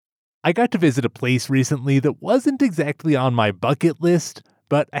I got to visit a place recently that wasn't exactly on my bucket list,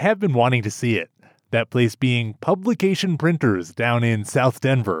 but I have been wanting to see it. That place being Publication Printers down in South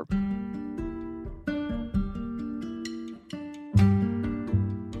Denver.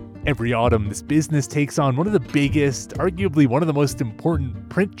 Every autumn, this business takes on one of the biggest, arguably one of the most important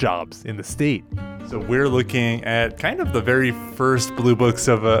print jobs in the state. So we're looking at kind of the very first blue books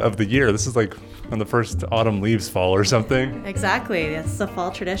of the year. This is like when the first autumn leaves fall or something. Exactly. It's the fall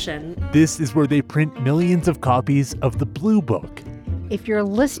tradition. This is where they print millions of copies of the Blue Book. If you're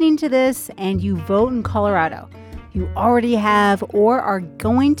listening to this and you vote in Colorado, you already have or are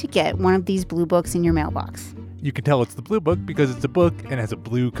going to get one of these blue books in your mailbox. You can tell it's the Blue Book because it's a book and has a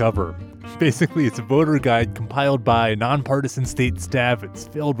blue cover. Basically, it's a voter guide compiled by nonpartisan state staff. It's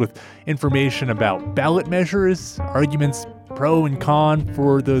filled with information about ballot measures, arguments pro and con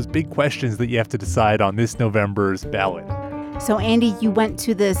for those big questions that you have to decide on this November's ballot. So, Andy, you went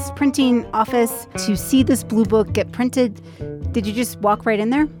to this printing office to see this blue book get printed. Did you just walk right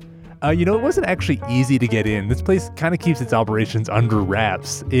in there? It wasn't actually easy to get in. This place kind of keeps its operations under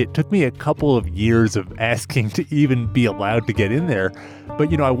wraps. It took me a couple of years of asking to even be allowed to get in there.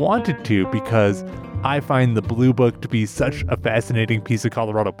 But, I wanted to because I find the Blue Book to be such a fascinating piece of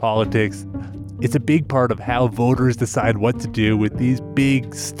Colorado politics. It's a big part of how voters decide what to do with these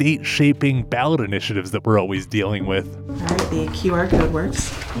big state-shaping ballot initiatives that we're always dealing with. All right, the QR code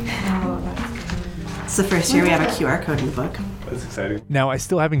works. It's the first year we have a QR code in the book. That's exciting. Now, I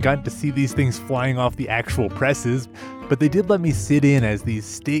still haven't gotten to see these things flying off the actual presses, but they did let me sit in as these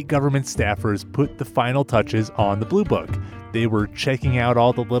state government staffers put the final touches on the Blue Book. They were checking out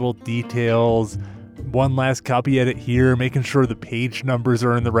all the little details, one last copy edit here, making sure the page numbers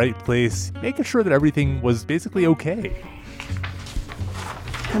are in the right place, making sure that everything was basically okay.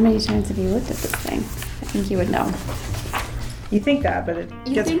 How many times have you looked at this thing? I think you would know. You think that, but it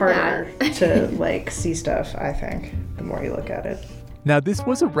gets harder to see stuff, I think, the more you look at it. Now, this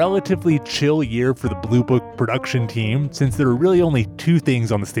was a relatively chill year for the Blue Book production team since there were really only 2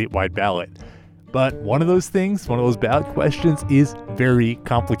 things on the statewide ballot. But one of those ballot questions is very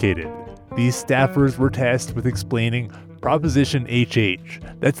complicated. These staffers were tasked with explaining Proposition HH.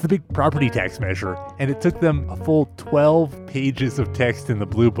 That's the big property tax measure, and it took them a full 12 pages of text in the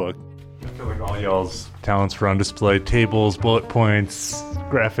Blue Book. I feel like all y'all's talents were on display. Tables, bullet points,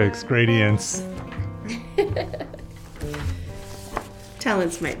 graphics, gradients.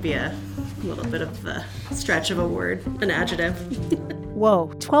 Talents might be a little bit of a stretch of a word, an adjective.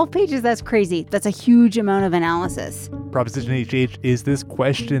 Whoa, 12 pages, that's crazy. That's a huge amount of analysis. Proposition HH is this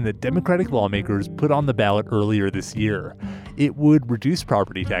question that Democratic lawmakers put on the ballot earlier this year. It would reduce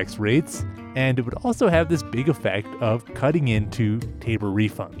property tax rates, and it would also have this big effect of cutting into Tabor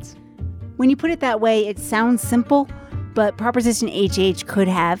refunds. When you put it that way, it sounds simple, but Proposition HH could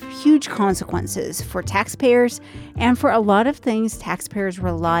have huge consequences for taxpayers and for a lot of things taxpayers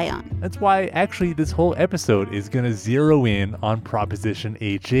rely on. That's why actually this whole episode is going to zero in on Proposition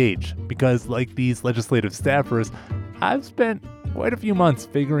HH, because like these legislative staffers, I've spent quite a few months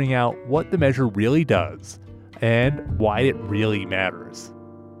figuring out what the measure really does and why it really matters.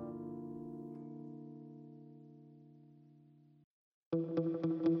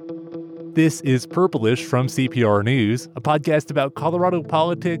 This is Purplish from CPR News, a podcast about Colorado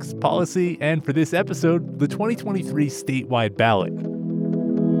politics, policy, and for this episode, the 2023 statewide ballot.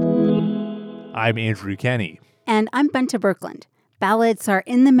 I'm Andrew Kenny. And I'm Benta Birkeland. Ballots are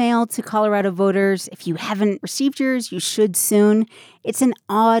in the mail to Colorado voters. If you haven't received yours, you should soon. It's an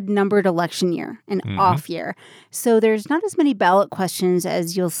odd-numbered election year, an off year. So there's not as many ballot questions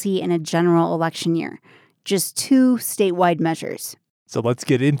as you'll see in a general election year. Just 2 statewide measures. So let's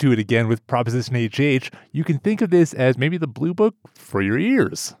get into it again with Proposition HH. You can think of this as maybe the Blue Book for your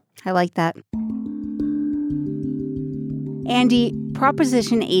ears. I like that. Andy,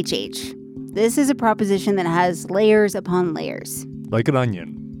 Proposition HH. This is a proposition that has layers upon layers. Like an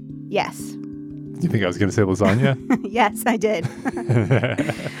onion. Yes. You think I was going to say lasagna? Yes, I did.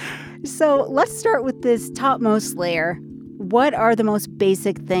 So let's start with this topmost layer. What are the most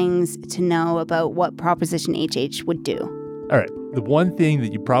basic things to know about what Proposition HH would do? All right. The one thing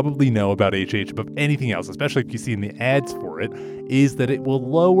that you probably know about HH above anything else, especially if you see in the ads for it, is that it will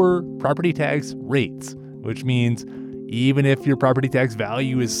lower property tax rates, which means even if your property tax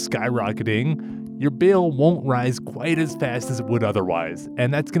value is skyrocketing, your bill won't rise quite as fast as it would otherwise.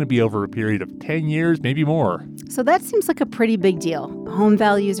 And that's going to be over a period of 10 years, maybe more. So that seems like a pretty big deal. Home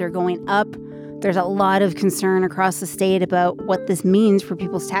values are going up. There's a lot of concern across the state about what this means for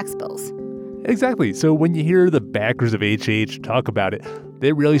people's tax bills. Exactly. So when you hear the backers of HH talk about it,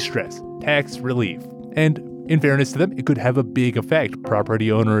 they really stress tax relief. And In fairness to them, it could have a big effect.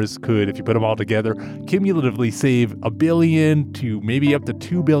 Property owners could, if you put them all together, cumulatively save $1 billion to maybe up to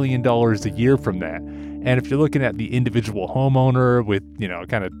 $2 billion a year from that. And if you're looking at the individual homeowner with,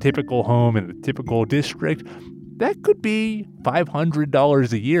 kind of typical home in the typical district, that could be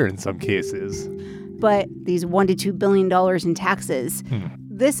 $500 a year in some cases. But these $1 to $2 billion in taxes,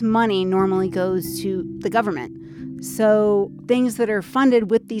 this money normally goes to the government. So things that are funded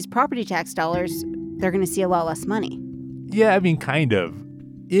with these property tax dollars, they're going to see a lot less money. Yeah, I mean, kind of.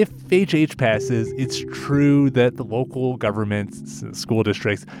 If HH passes, it's true that the local governments, school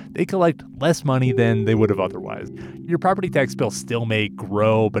districts, they collect less money than they would have otherwise. Your property tax bill still may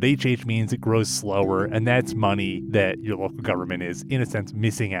grow, but HH means it grows slower, and that's money that your local government is, in a sense,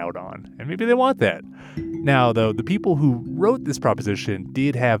 missing out on. And maybe they want that. Now, though, the people who wrote this proposition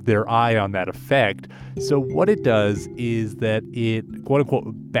did have their eye on that effect. So what it does is that it,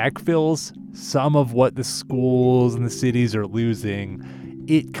 quote-unquote, backfills some of what the schools and the cities are losing.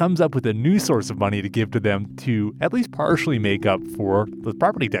 It comes up with a new source of money to give to them to at least partially make up for the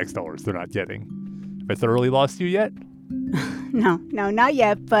property tax dollars they're not getting. Have I thoroughly lost you yet? No, not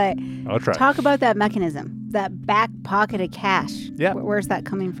yet, but I'll try. Talk about that mechanism, that back pocket of cash. Yeah. Where's that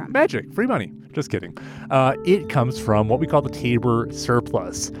coming from? Magic, free money. Just kidding. It comes from what we call the Tabor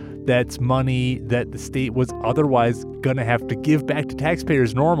surplus. That's money that the state was otherwise going to have to give back to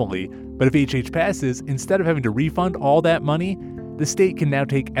taxpayers normally. But if HH passes, instead of having to refund all that money, the state can now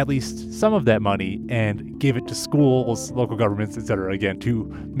take at least some of that money and give it to schools, local governments, etc., again, to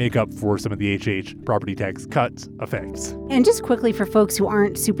make up for some of the HH property tax cuts effects. And just quickly for folks who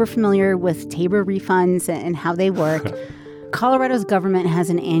aren't super familiar with Tabor refunds and how they work, Colorado's government has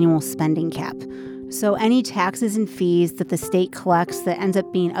an annual spending cap. So any taxes and fees that the state collects that ends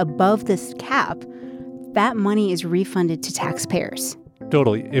up being above this cap, that money is refunded to taxpayers.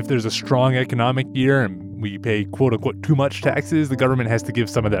 Totally. If there's a strong economic year and we pay, quote unquote, too much taxes, the government has to give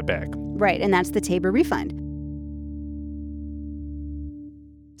some of that back. Right, and that's the Tabor refund.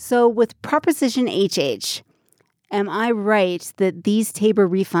 So with Proposition HH, am I right that these Tabor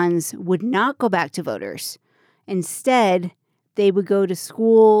refunds would not go back to voters? Instead, they would go to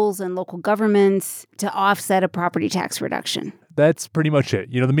schools and local governments to offset a property tax reduction. That's pretty much it.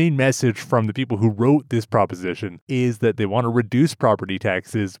 The main message from the people who wrote this proposition is that they want to reduce property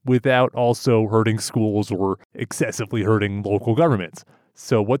taxes without also hurting schools or excessively hurting local governments.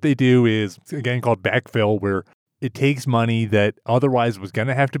 So what they do is, again, called backfill, where it takes money that otherwise was going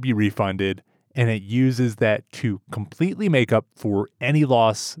to have to be refunded, and it uses that to completely make up for any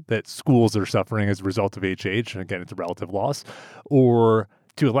loss that schools are suffering as a result of HH. And again, it's a relative loss. Or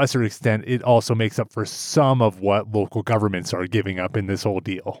to a lesser extent, it also makes up for some of what local governments are giving up in this whole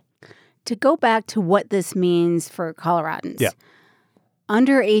deal. To go back to what this means for Coloradans. Yeah.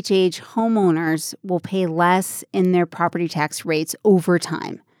 Under HH, homeowners will pay less in their property tax rates over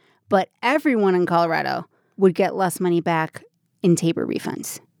time. But everyone in Colorado would get less money back in Tabor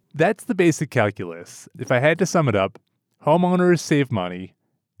refunds. That's the basic calculus. If I had to sum it up, homeowners save money,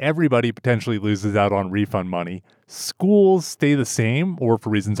 everybody potentially loses out on refund money, schools stay the same, or for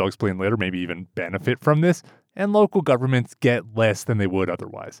reasons I'll explain later, maybe even benefit from this, and local governments get less than they would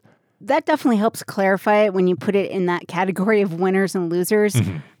otherwise. That definitely helps clarify it when you put it in that category of winners and losers.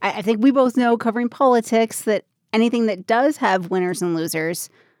 Mm-hmm. I think we both know, covering politics, that anything that does have winners and losers,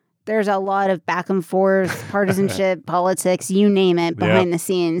 there's a lot of back and forth, partisanship, politics, you name it, behind the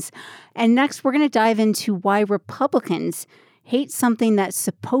scenes. And next, we're going to dive into why Republicans hate something that's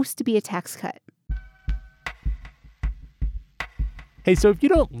supposed to be a tax cut. Hey, so if you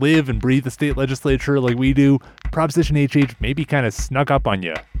don't live and breathe the state legislature like we do, Proposition HH maybe kind of sneaked up on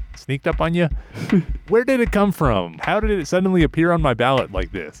you. Where did it come from? How did it suddenly appear on my ballot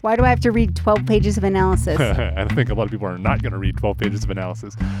like this? Why do I have to read 12 pages of analysis? I think a lot of people are not going to read 12 pages of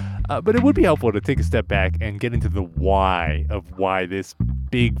analysis. But it would be helpful to take a step back and get into the why of why this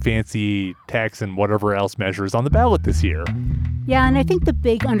big fancy tax and whatever else measure is on the ballot this year. Yeah, and I think the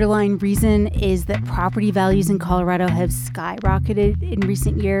big underlying reason is that property values in Colorado have skyrocketed in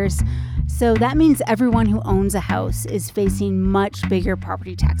recent years. So that means everyone who owns a house is facing much bigger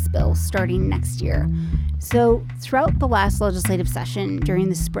property tax bills starting next year. So throughout the last legislative session during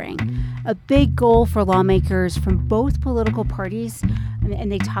the spring, a big goal for lawmakers from both political parties,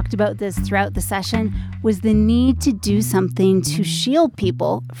 and they talked about this throughout the session, was the need to do something to shield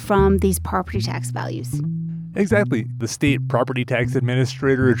people from these property tax values. Exactly. The state property tax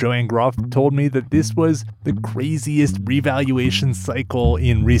administrator, Joanne Groff, told me that this was the craziest revaluation cycle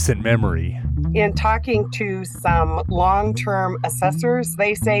in recent memory. In talking to some long-term assessors,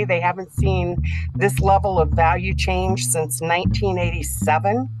 they say they haven't seen this level of value change since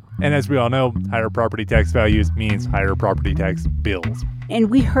 1987. And as we all know, higher property tax values means higher property tax bills. And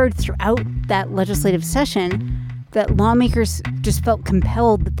we heard throughout that legislative session that lawmakers just felt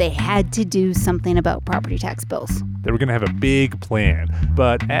compelled that they had to do something about property tax bills. They were going to have a big plan.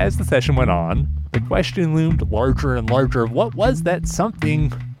 But as the session went on, the question loomed larger and larger of what was that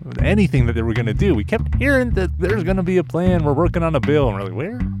something, anything that they were going to do. We kept hearing that there's going to be a plan, we're working on a bill, and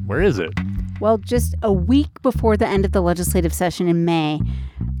we're like, where is it? Well, just a week before the end of the legislative session in May,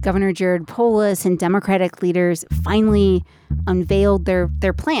 Governor Jared Polis and Democratic leaders finally unveiled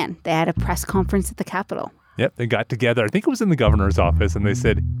their plan. They had a press conference at the Capitol. Yep, they got together. I think it was in the governor's office, and they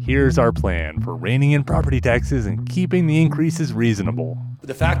said, here's our plan for reining in property taxes and keeping the increases reasonable.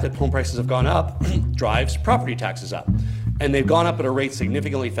 The fact that home prices have gone up drives property taxes up. And they've gone up at a rate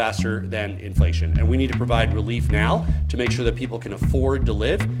significantly faster than inflation. And we need to provide relief now to make sure that people can afford to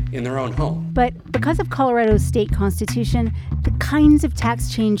live in their own home. But because of Colorado's state constitution, the kinds of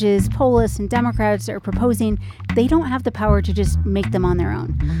tax changes Polis and Democrats are proposing, they don't have the power to just make them on their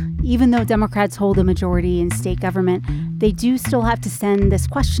own. Even though Democrats hold a majority in state government, they do still have to send this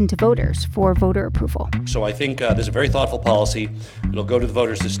question to voters for voter approval. So I think there's a very thoughtful policy. It'll go to the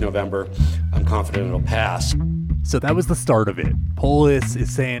voters this November. I'm confident it'll pass. So that was the start of it. Polis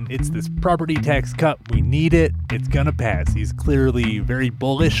is saying it's this property tax cut. We need it. It's going to pass. He's clearly very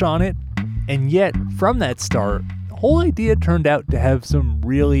bullish on it. And yet, from that start, the whole idea turned out to have some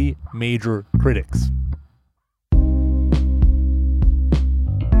really major critics.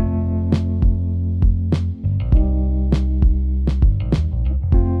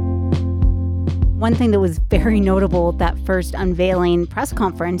 One thing that was very notable at that first unveiling press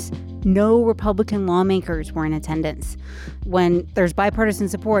conference, no Republican lawmakers were in attendance. When there's bipartisan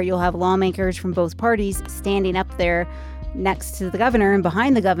support, you'll have lawmakers from both parties standing up there next to the governor and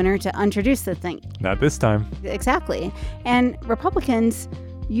behind the governor to introduce the thing. Not this time. Exactly. And Republicans,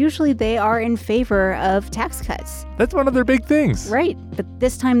 usually they are in favor of tax cuts. That's one of their big things. Right. But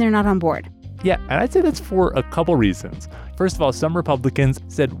this time they're not on board. Yeah, and I'd say that's for a couple reasons. First of all, some Republicans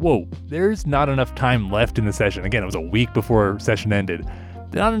said, whoa, there's not enough time left in the session. Again, it was a week before session ended.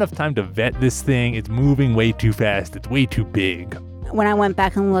 Not enough time to vet this thing. It's moving way too fast. It's way too big. When I went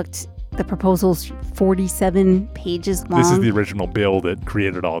back and looked, the proposal's 47 pages long. This is the original bill that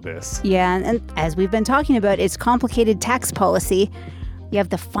created all this. Yeah, and as we've been talking about, it's complicated tax policy. You have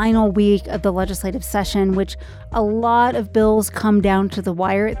the final week of the legislative session, which a lot of bills come down to the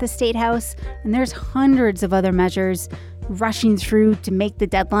wire at the State House, and there's hundreds of other measures rushing through to make the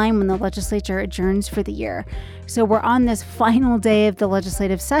deadline when the legislature adjourns for the year. So we're on this final day of the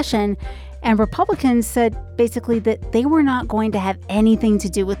legislative session, and Republicans said basically that they were not going to have anything to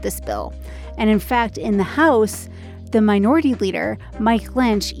do with this bill. And in fact, in the House, the minority leader, Mike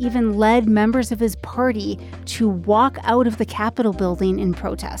Lynch, even led members of his party to walk out of the Capitol building in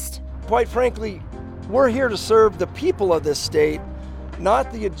protest. Quite frankly, we're here to serve the people of this state,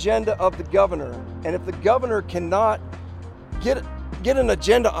 not the agenda of the governor. And if the governor cannot get an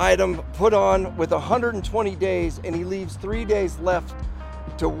agenda item put on with 120 days and he leaves 3 days left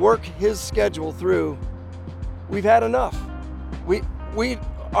to work his schedule through, we've had enough.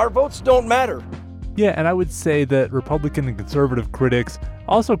 Our votes don't matter. Yeah, and I would say that Republican and conservative critics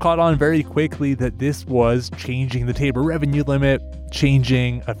also caught on very quickly that this was changing the Tabor revenue limit,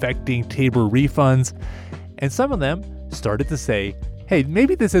 affecting Tabor refunds. And some of them started to say, hey,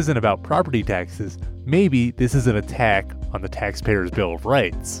 maybe this isn't about property taxes. Maybe this is an attack on the taxpayer's Bill of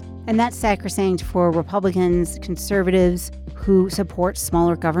Rights. And that's sacrosanct for Republicans, conservatives who support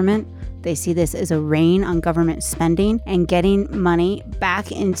smaller government. They see this as a rein on government spending and getting money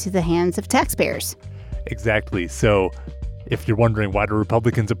back into the hands of taxpayers. Exactly. So if you're wondering why do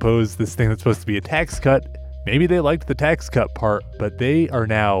Republicans oppose this thing that's supposed to be a tax cut, maybe they liked the tax cut part, but they are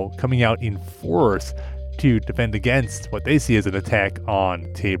now coming out in force to defend against what they see as an attack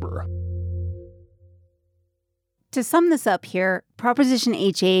on Tabor. To sum this up here, Proposition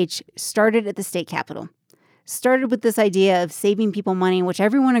HH started at the state capitol. Started with this idea of saving people money, which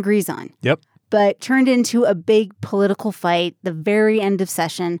everyone agrees on. Yep. But turned into a big political fight the very end of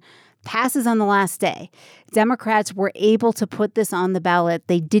session, passes on the last day. Democrats were able to put this on the ballot.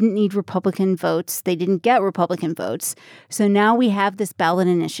 They didn't need Republican votes. They didn't get Republican votes. So now we have this ballot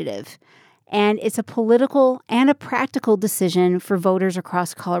initiative. And it's a political and a practical decision for voters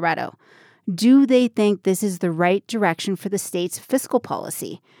across Colorado. Do they think this is the right direction for the state's fiscal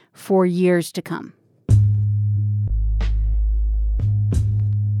policy for years to come?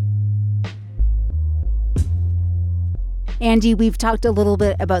 Andy, we've talked a little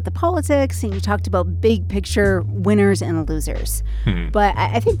bit about the politics, and you talked about big picture winners and losers. But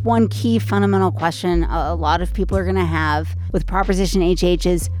I think one key fundamental question a lot of people are going to have with Proposition HH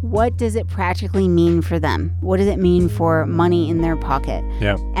is, what does it practically mean for them? What does it mean for money in their pocket?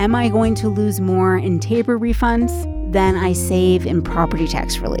 Yeah. Am I going to lose more in Tabor refunds than I save in property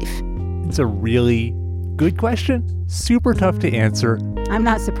tax relief? It's a really good question. Super tough to answer. I'm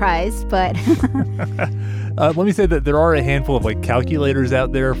not surprised, but let me say that there are a handful of calculators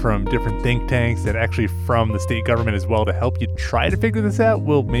out there from different think tanks and actually from the state government as well to help you try to figure this out.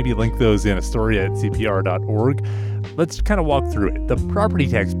 We'll maybe link those in a story at cpr.org. Let's kind of walk through it. The property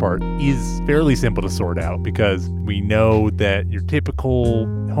tax part is fairly simple to sort out because we know that your typical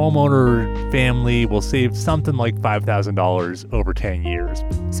homeowner family will save something like $5,000 over 10 years.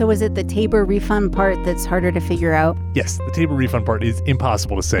 So is it the Tabor refund part that's harder to figure out? Yes, the Tabor refund part is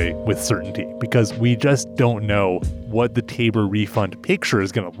impossible to say with certainty because we just don't know what the Tabor refund picture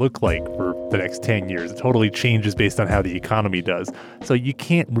is going to look like for the next 10 years. It totally changes based on how the economy does. So you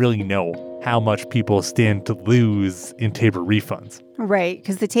can't really know how much people stand to lose in Tabor refunds. Right,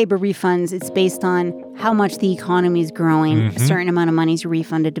 because the Tabor refunds, it's based on how much the economy is growing. A certain amount of money is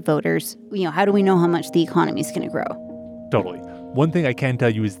refunded to voters. How do we know how much the economy is going to grow? Totally. One thing I can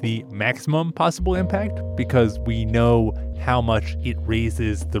tell you is the maximum possible impact because we know how much it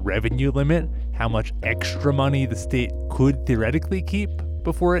raises the revenue limit, how much extra money the state could theoretically keep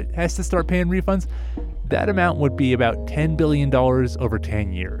before it has to start paying refunds. That amount would be about $10 billion over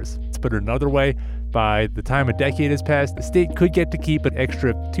 10 years. To put it another way, by the time a decade has passed, the state could get to keep an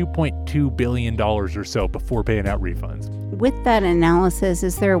extra $2.2 billion or so before paying out refunds. With that analysis,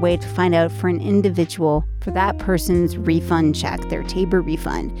 is there a way to find out for an individual, for that person's refund check, their Tabor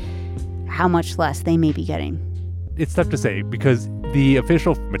refund, how much less they may be getting? It's tough to say because the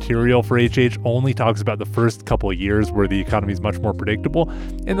official material for HH only talks about the first couple of years where the economy is much more predictable.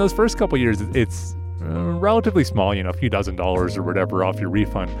 In those first couple of years, it's relatively small, a few $dozen or whatever off your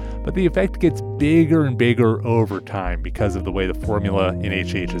refund. But the effect gets bigger and bigger over time because of the way the formula in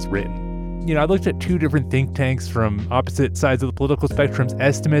HH is written. I looked at two different think tanks from opposite sides of the political spectrum's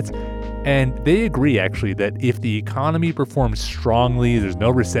estimates, and they agree actually that if the economy performs strongly, there's no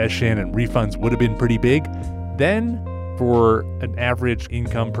recession, and refunds would have been pretty big, then for an average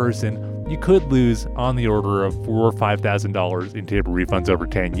income person, you could lose on the order of $4,000 or $5,000 in Tabor refunds over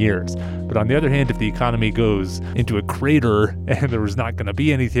 10 years. But on the other hand, if the economy goes into a crater and there was not going to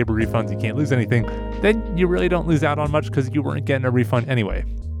be any Tabor refunds, you can't lose anything, then you really don't lose out on much because you weren't getting a refund anyway.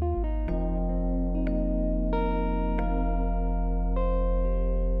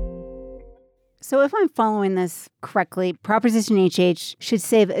 So if I'm following this correctly, Proposition HH should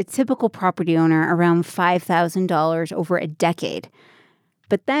save a typical property owner around $5,000 over a decade.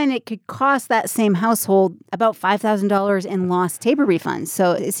 But then it could cost that same household about $5,000 in lost Tabor refunds.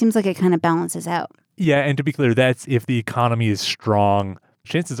 So it seems like it kind of balances out. Yeah, and to be clear, that's if the economy is strong.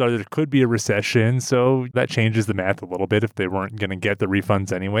 Chances are there could be a recession, so that changes the math a little bit. If they weren't going to get the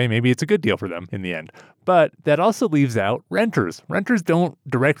refunds anyway, maybe it's a good deal for them in the end. But that also leaves out renters. Renters don't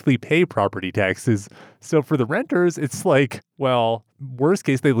directly pay property taxes. So for the renters, it's like, well, worst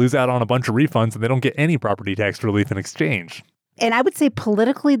case, they lose out on a bunch of refunds and they don't get any property tax relief in exchange. And I would say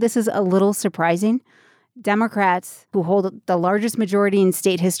politically, this is a little surprising. Democrats, who hold the largest majority in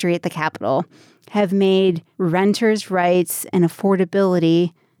state history at the Capitol, have made renters' rights and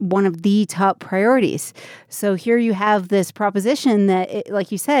affordability one of the top priorities. So here you have this proposition that,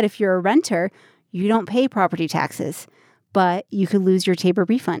 like you said, if you're a renter, you don't pay property taxes, but you could lose your Tabor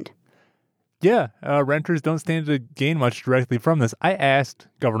refund. Yeah, renters don't stand to gain much directly from this. I asked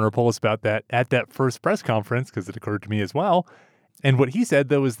Governor Polis about that at that first press conference because it occurred to me as well. And what he said,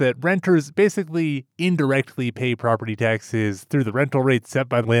 though, is that renters basically indirectly pay property taxes through the rental rates set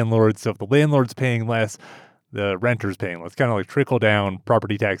by landlords. So if the landlord's paying less, the renter's paying less. Kind of like trickle-down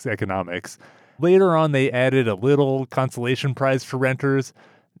property tax economics. Later on, they added a little consolation prize for renters.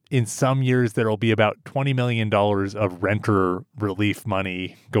 In some years, there will be about $20 million of renter relief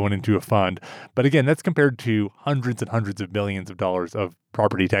money going into a fund. But again, that's compared to hundreds and hundreds of millions of dollars of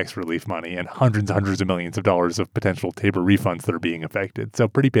property tax relief money and hundreds of millions of dollars of potential Tabor refunds that are being affected. So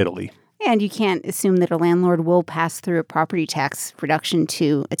pretty piddly. And you can't assume that a landlord will pass through a property tax reduction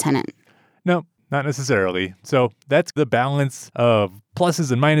to a tenant. No, not necessarily. So that's the balance of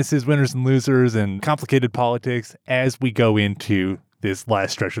pluses and minuses, winners and losers, and complicated politics as we go into this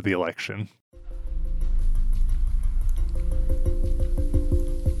last stretch of the election.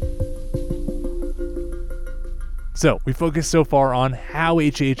 So we focused so far on how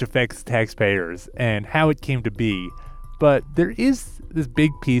HH affects taxpayers and how it came to be, but there is this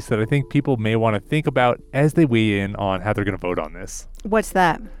big piece that I think people may want to think about as they weigh in on how they're going to vote on this. What's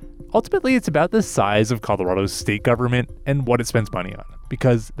that? Ultimately, it's about the size of Colorado's state government and what it spends money on,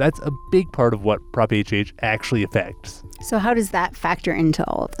 because that's a big part of what Prop HH actually affects. So how does that factor into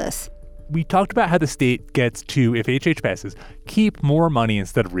all of this? We talked about how the state gets to, if HH passes, keep more money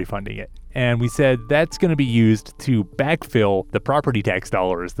instead of refunding it. And we said that's going to be used to backfill the property tax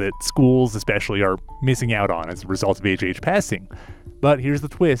dollars that schools especially are missing out on as a result of HH passing. But here's the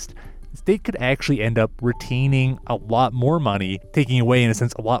twist. The state could actually end up retaining a lot more money, taking away, in a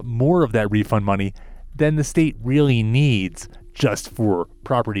sense, a lot more of that refund money than the state really needs just for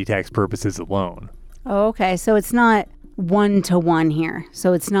property tax purposes alone. Oh, okay. So it's not one-to-one here.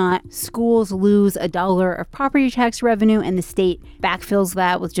 So it's not schools lose $1 of property tax revenue and the state backfills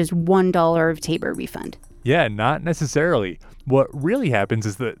that with just $1 of Tabor refund. Yeah, not necessarily. What really happens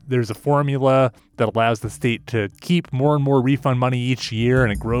is that there's a formula that allows the state to keep more and more refund money each year,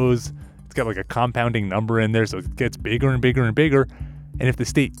 and it grows. It's got like a compounding number in there, so it gets bigger and bigger and bigger. And if the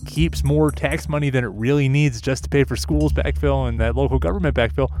state keeps more tax money than it really needs just to pay for schools backfill and that local government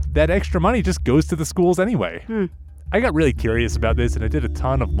backfill, that extra money just goes to the schools anyway. I got really curious about this, and I did a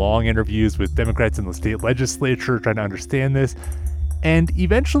ton of long interviews with Democrats in the state legislature trying to understand this. And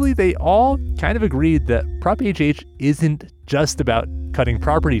eventually they all kind of agreed that Prop HH isn't just about cutting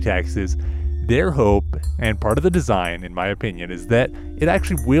property taxes. Their hope, and part of the design, in my opinion, is that it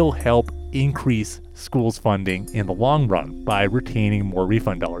actually will help increase schools funding in the long run by retaining more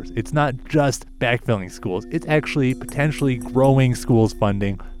refund dollars. It's not just backfilling schools, it's actually potentially growing schools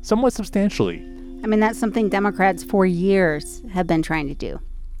funding somewhat substantially. I mean, that's something Democrats for years have been trying to do.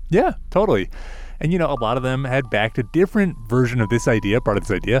 Yeah, totally. And, a lot of them had backed a different version of this idea, part of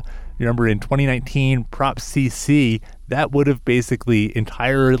this idea. You remember in 2019, Prop CC, that would have basically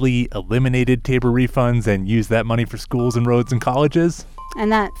entirely eliminated Tabor refunds and used that money for schools and roads and colleges.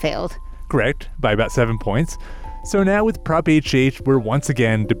 And that failed. Correct, by about 7 points. So now with Prop HH, we're once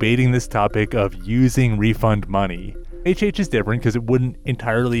again debating this topic of using refund money. HH is different because it wouldn't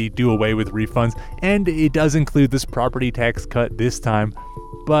entirely do away with refunds, and it does include this property tax cut this time.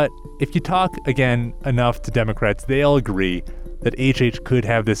 But if you talk, again, enough to Democrats, they'll agree that HH could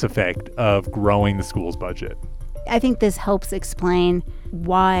have this effect of growing the school's budget. I think this helps explain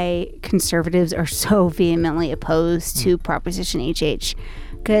why conservatives are so vehemently opposed to Proposition HH.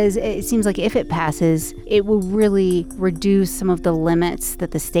 Because it seems like if it passes, it will really reduce some of the limits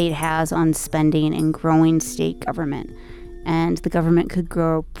that the state has on spending and growing state government. And the government could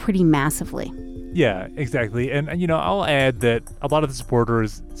grow pretty massively. Yeah, exactly. And, I'll add that a lot of the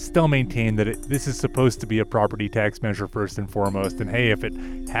supporters still maintain that this is supposed to be a property tax measure first and foremost. And hey, if it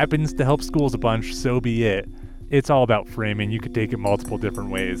happens to help schools a bunch, so be it. It's all about framing. You could take it multiple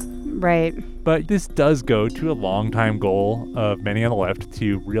different ways. Right. But this does go to a long-time goal of many on the left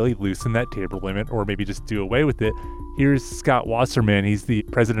to really loosen that Tabor limit or maybe just do away with it. Here's Scott Wasserman. He's the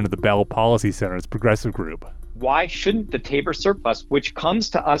president of the Bell Policy Center's progressive group. Why shouldn't the Tabor surplus, which comes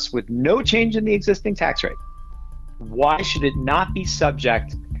to us with no change in the existing tax rate, why should it not be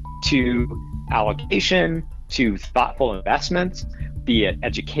subject to allocation, to thoughtful investments, be it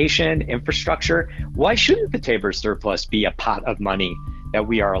education, infrastructure? Why shouldn't the Tabor surplus be a pot of money that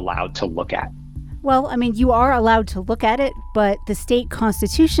we are allowed to look at? Well, I mean, you are allowed to look at it, but the state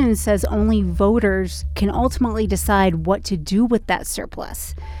constitution says only voters can ultimately decide what to do with that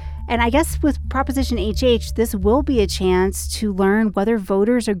surplus. And I guess with Proposition HH, this will be a chance to learn whether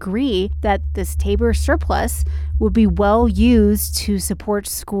voters agree that this Tabor surplus would be well used to support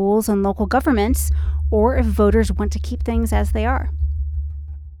schools and local governments, or if voters want to keep things as they are.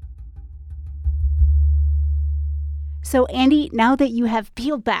 So, Andy, now that you have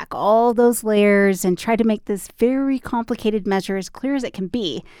peeled back all those layers and tried to make this very complicated measure as clear as it can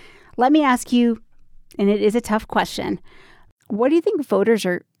be, let me ask you, and it is a tough question, what do you think voters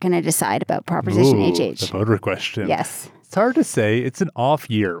are going to decide about Proposition HH? The voter question. Yes. It's hard to say. It's an off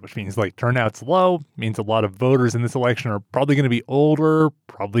year, which means turnout's low, means a lot of voters in this election are probably going to be older,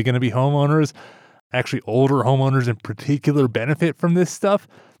 probably going to be homeowners. Actually, older homeowners in particular benefit from this stuff.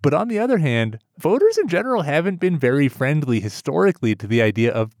 But on the other hand, voters in general haven't been very friendly historically to the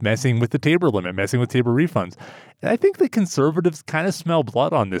idea of messing with the Tabor limit, messing with Tabor refunds. And I think the conservatives kind of smell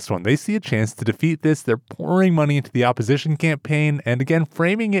blood on this one. They see a chance to defeat this. They're pouring money into the opposition campaign and again,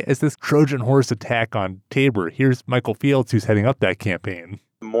 framing it as this Trojan horse attack on Tabor. Here's Michael Fields, who's heading up that campaign.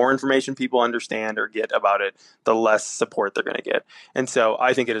 The more information people understand or get about it, the less support they're going to get. And so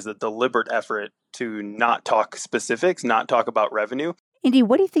I think it is a deliberate effort to not talk specifics, not talk about revenue. Andy,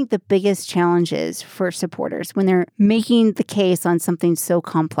 what do you think the biggest challenge is for supporters when they're making the case on something so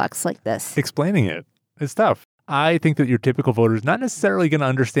complex like this? Explaining it. It's tough. I think that your typical voter is not necessarily going to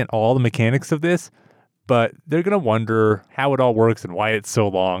understand all the mechanics of this, but they're going to wonder how it all works and why it's so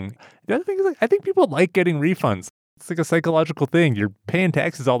long. The other thing is, I think people like getting refunds. It's like a psychological thing. You're paying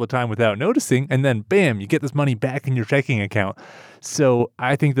taxes all the time without noticing, and then bam, you get this money back in your checking account. So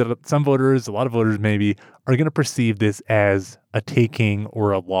I think that some voters, a lot of voters maybe, are going to perceive this as a taking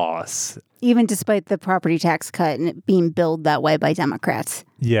or a loss. Even despite the property tax cut and it being billed that way by Democrats.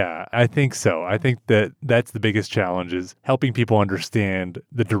 Yeah, I think so. I think that that's the biggest challenge, is helping people understand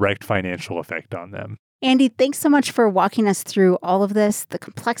the direct financial effect on them. Andy, thanks so much for walking us through all of this, the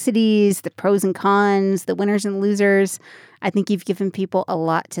complexities, the pros and cons, the winners and losers. I think you've given people a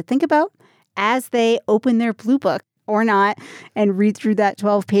lot to think about as they open their Blue Book or not and read through that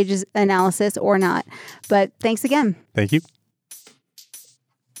 12 pages analysis or not. But thanks again. Thank you.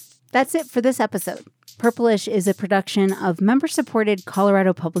 That's it for this episode. Purplish is a production of member-supported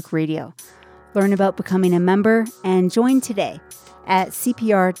Colorado Public Radio. Learn about becoming a member and join today at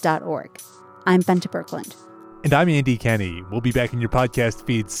cpr.org. I'm Bente Birkeland. And I'm Andy Kenny. We'll be back in your podcast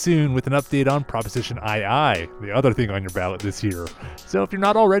feed soon with an update on Proposition II, the other thing on your ballot this year. So if you're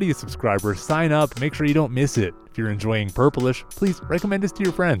not already a subscriber, sign up. Make sure you don't miss it. If you're enjoying Purplish, please recommend us to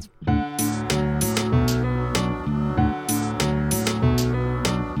your friends.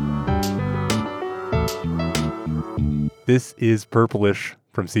 This is Purplish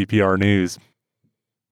from CPR News.